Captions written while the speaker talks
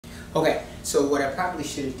Okay, so what I probably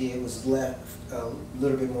should have did was left a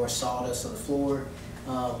little bit more sawdust on the floor.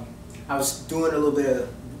 I was doing a little bit of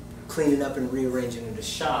cleaning up and rearranging in the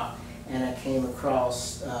shop, and I came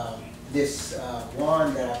across this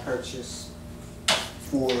wand that I purchased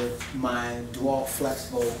for my Dewalt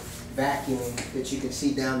flexible vacuum that you can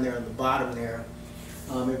see down there on the bottom there.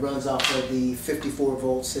 It runs off of the 54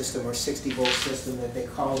 volt system or 60 volt system that they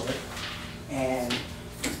call it, and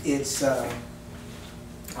it's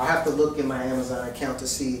I'll have to look in my Amazon account to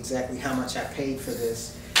see exactly how much I paid for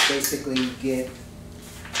this. Basically, you get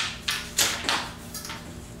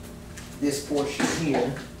this portion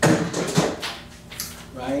here,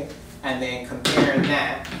 right? And then comparing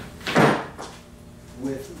that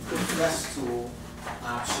with the Festool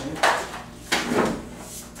option.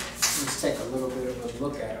 Let's take a little bit of a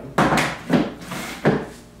look at them.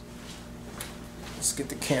 Let's get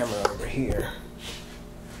the camera over here.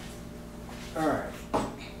 All right.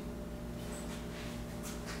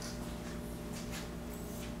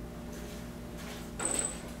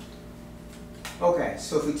 Okay,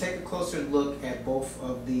 so if we take a closer look at both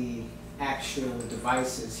of the actual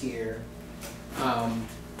devices here,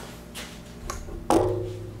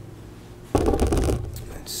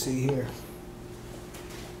 let's see here.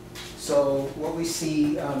 So what we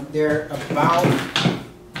see, they're about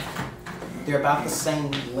the same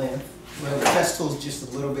length. Well, the Festool is just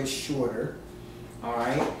a little bit shorter. All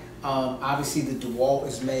right. Obviously, the Dewalt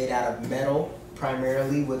is made out of metal,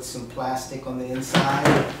 primarily with some plastic on the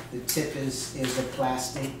inside. The tip is a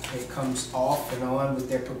plastic. It comes off and on with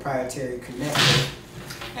their proprietary connector.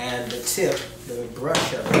 And the tip, the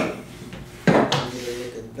brush of it, let me get a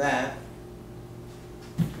look at that,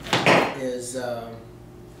 is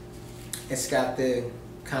it's got the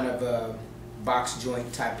kind of a box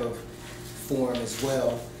joint type of form as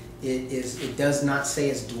well. It does not say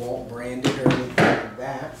it's Dewalt branded or anything like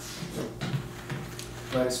that.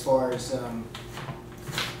 But as far as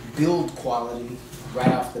build quality, right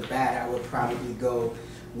off the bat, I would probably go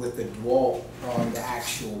with the Dewalt on the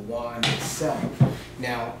actual wand itself.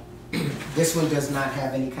 Now, this one does not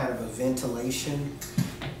have any kind of a ventilation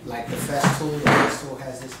like the Festool. The Festool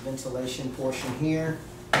has this ventilation portion here.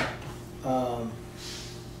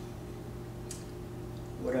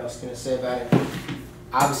 What else can I say about it?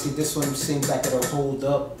 Obviously, this one seems like it'll hold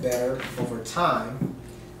up better over time.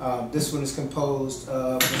 This one is composed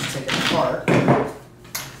of, let's take it apart,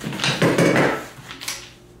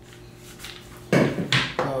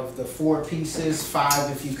 of the 4 pieces,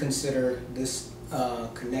 5 if you consider this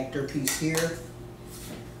connector piece here.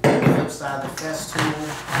 On the flip side of the Festool,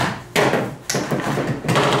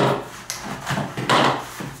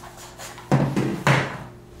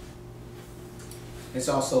 it's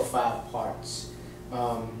also 5 parts.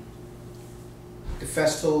 The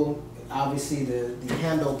Festool, obviously the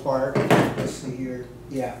handle part, let's see here,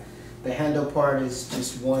 yeah, the handle part is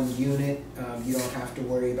just one unit. You don't have to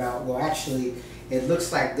worry about, well actually, it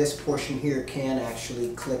looks like this portion here can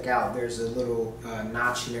actually click out. There's a little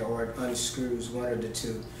notch in there, or it unscrews, one of the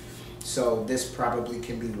two. So this probably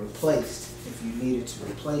can be replaced if you needed to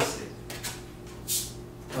replace it.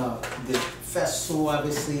 The Festool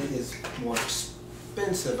obviously is more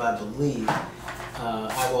expensive, I believe.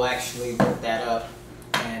 I will actually look that up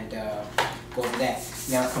and go over that.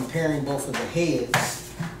 Now, comparing both of the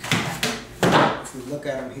heads, if we look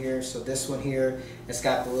at them here, so this one here, it's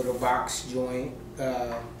got the little box joint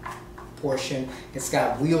portion. It's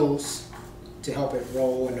got wheels to help it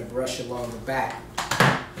roll and a brush along the back.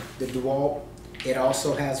 The Dewalt, it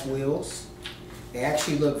also has wheels. They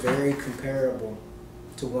actually look very comparable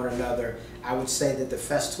to one another. I would say that the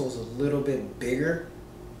Festool is a little bit bigger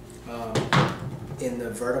in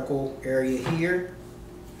the vertical area here,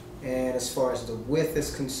 and as far as the width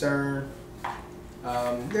is concerned,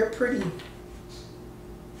 they're pretty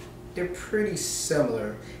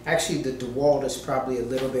similar. Actually, the Dewalt is probably a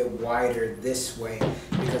little bit wider this way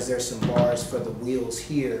because there's some bars for the wheels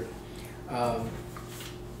here.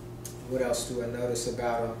 What else do I notice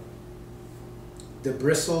about them? The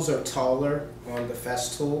bristles are taller on the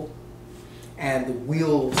Festool, and the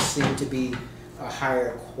wheels seem to be a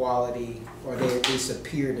higher quality, or they at least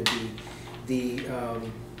appear to be. I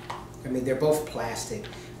mean, they're both plastic,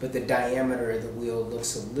 but the diameter of the wheel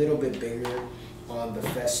looks a little bit bigger on the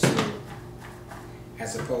Festool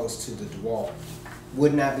as opposed to the Dewalt.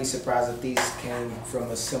 Would not be surprised if these came from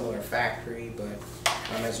a similar factory, but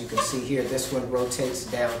as you can see here, this one rotates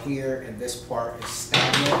down here, and this part is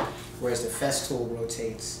stagnant, whereas the Festool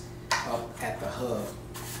rotates up at the hub.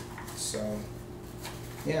 So,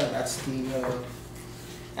 yeah, that's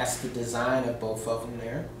the design of both of them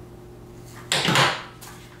there.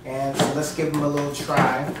 And so let's give them a little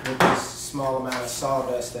try with small amount of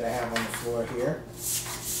sawdust that I have on the floor here,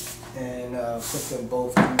 and put them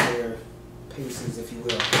both through their paces, if you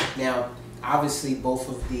will. Now, obviously, both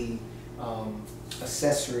of the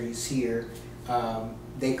accessories here,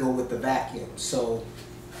 they go with the vacuum. So,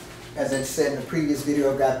 as I said in the previous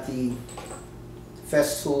video, I've got the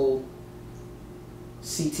Festool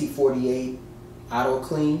CT48 Auto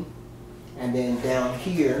Clean, and then down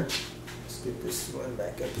here, let's get this one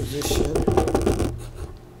back in position.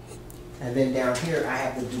 And then down here, I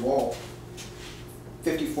have the Dewalt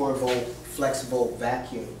 54 volt flex volt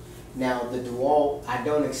vacuum. Now the Dewalt, I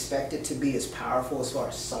don't expect it to be as powerful as far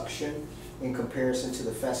as suction in comparison to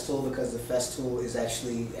the Festool, because the Festool is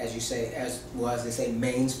actually, as you say, as they say,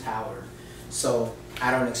 mains powered. So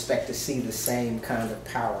I don't expect to see the same kind of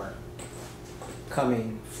power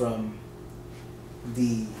coming from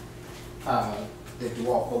the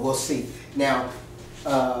Dewalt, but we'll see. Now,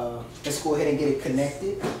 let's go ahead and get it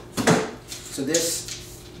connected. So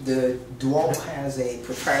the Dewalt has a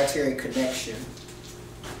proprietary connection.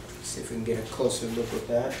 Let's see if we can get a closer look at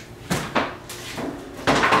that.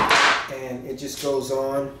 And it just goes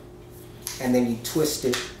on, and then you twist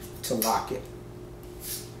it to lock it.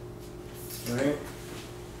 All right.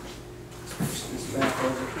 Push this back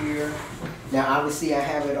over here. Now, obviously, I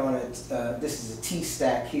have it on a, this is a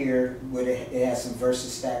T-stack here, where it has some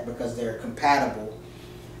Versus stack because they're compatible.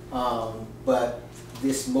 But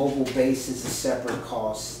this mobile base is a separate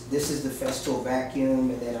cost. This is the Festool vacuum,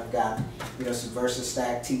 and then I've got, you know, some Versus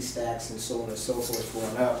stack, T-stacks, and so on and so forth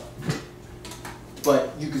going up.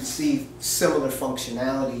 But you could see similar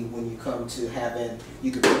functionality when you come to having,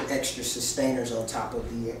 you could put extra sustainers on top of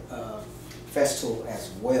the Festool as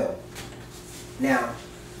well. Now,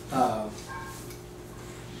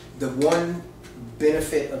 the one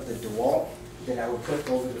benefit of the Dewalt that I would put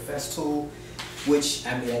over the Festool, which,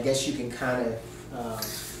 I mean, I guess you can kind of,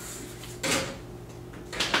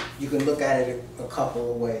 you can look at it a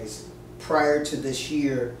couple of ways. Prior to this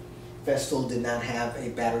year, Festool did not have a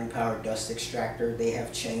battery-powered dust extractor. They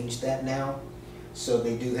have changed that now, so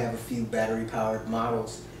they do have a few battery-powered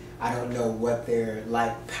models. I don't know what they're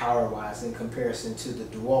like power-wise in comparison to the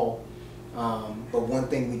Dewalt, but one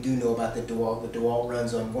thing we do know about the Dewalt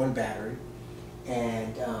runs on one battery,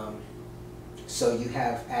 and so you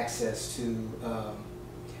have access to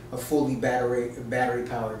a fully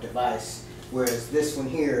battery-powered device, whereas this one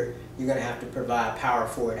here, you're going to have to provide power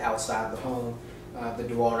for it outside the home. The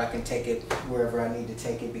Dewalt, I can take it wherever I need to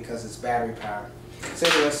take it because it's battery powered. So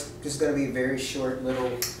anyways, this is going to be a very short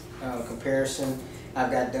little comparison.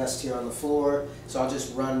 I've got dust here on the floor, so I'll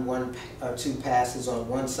just run one or two passes on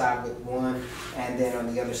one side with one, and then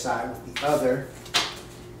on the other side with the other,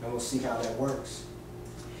 and we'll see how that works.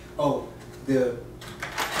 Oh, the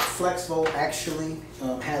FlexVolt actually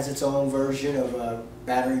has its own version of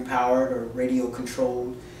battery powered or radio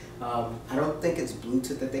controlled. I don't think it's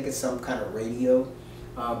Bluetooth, I think it's some kind of radio,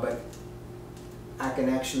 but I can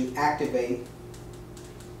actually activate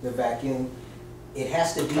the vacuum. It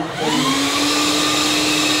has to be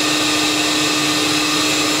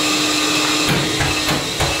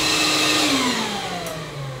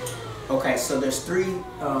okay, so there's three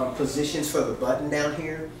positions for the button down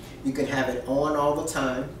here. You can have it on all the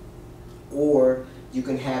time, or you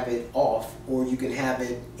can have it off, or you can have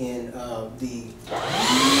it in the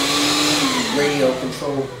radio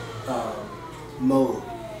control mode.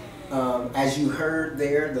 As you heard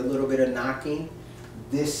there, the little bit of knocking,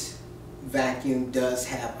 this vacuum does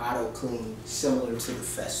have auto clean similar to the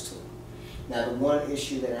Festool. Now, the one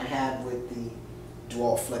issue that I have with the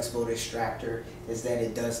Dewalt FlexVolt extractor is that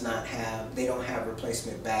it does not have, they don't have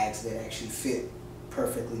replacement bags that actually fit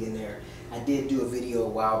perfectly in there. I did do a video a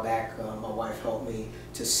while back. My wife helped me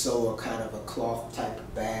to sew a kind of a cloth type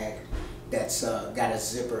of bag that's got a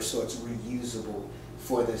zipper, so it's reusable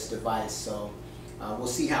for this device. So we'll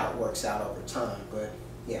see how it works out over time. But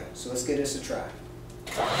yeah, so let's give this a try.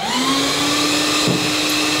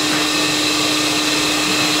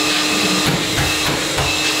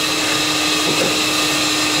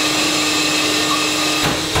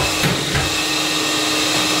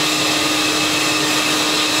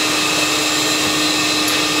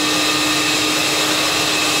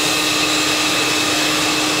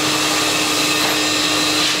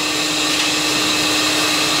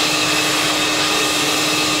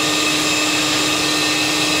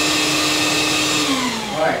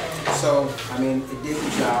 So, I mean, it did the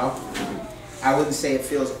job. I wouldn't say it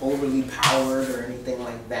feels overly powered or anything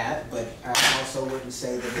like that, but I also wouldn't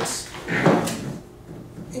say that it's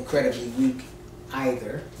incredibly weak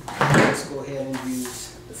either. Let's go ahead and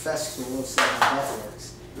use the Festool and see how that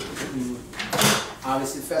works.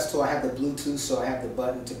 Obviously, Festool, I have the Bluetooth, so I have the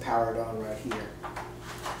button to power it on right here.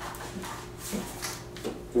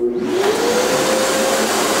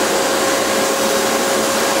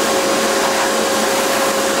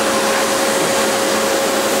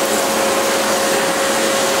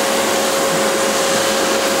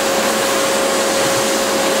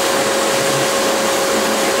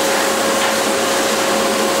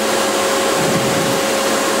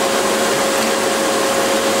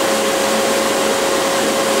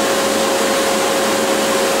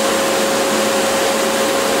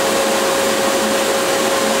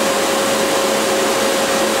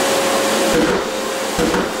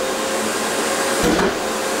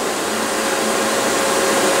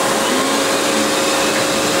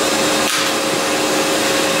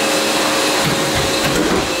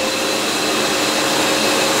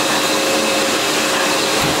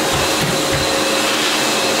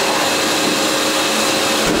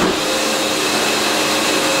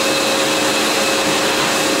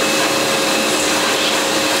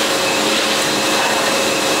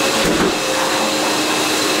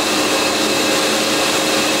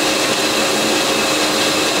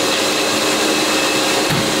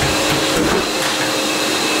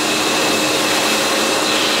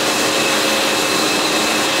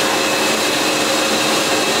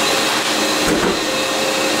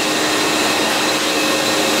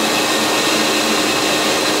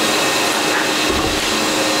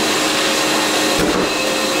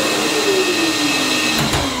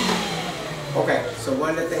 Okay, so one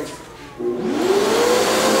of the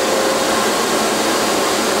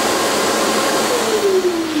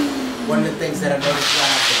things that I noticed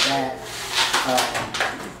right off the bat,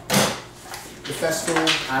 the Festool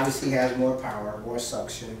obviously has more power, more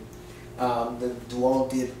suction. The Dewalt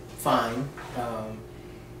did fine.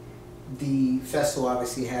 The Festool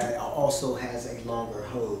obviously also has a longer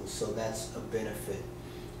hose, so that's a benefit.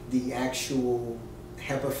 The actual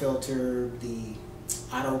HEPA filter, the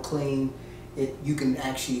auto clean, you can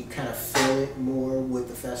actually kind of feel it more with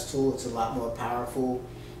the Festool. It's a lot more powerful.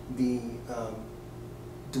 The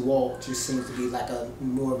Dewalt just seems to be like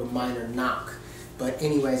more of a minor knock. But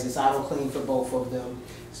anyways, it's auto clean for both of them.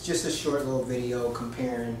 It's just a short little video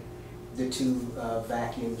comparing the two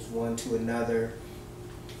vacuums, one to another.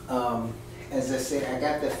 As I said, I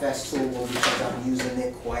got the Festool one because I'm using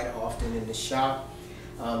it quite often in the shop.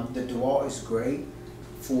 The Dewalt is great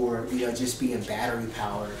for just being battery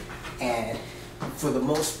powered, and for the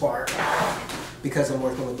most part, because I'm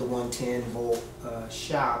working with the 110 volt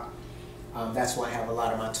shop, that's why I have a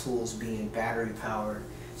lot of my tools being battery powered.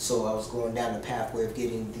 So I was going down the pathway of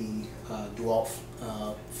getting the Dewalt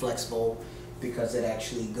Flex Volt, because it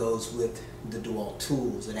actually goes with the Dewalt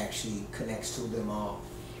tools. It actually connects to them all.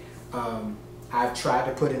 I've tried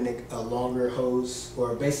to put in a longer hose,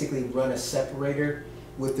 or basically run a separator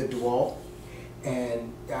with the Dewalt,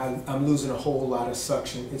 and I'm losing a whole lot of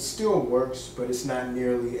suction. It still works, but it's not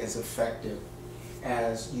nearly as effective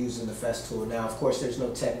as using the Festool. Now, of course, there's no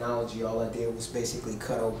technology. All I did was basically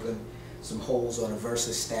cut open some holes on a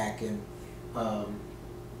Versa stack and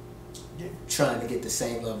trying to get the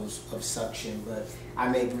same levels of suction, but I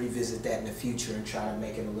may revisit that in the future and try to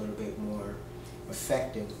make it a little bit more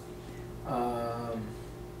effective.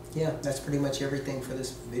 Yeah, that's pretty much everything for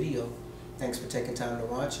this video. Thanks for taking time to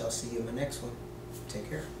watch. I'll see you in the next one. Take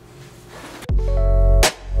care.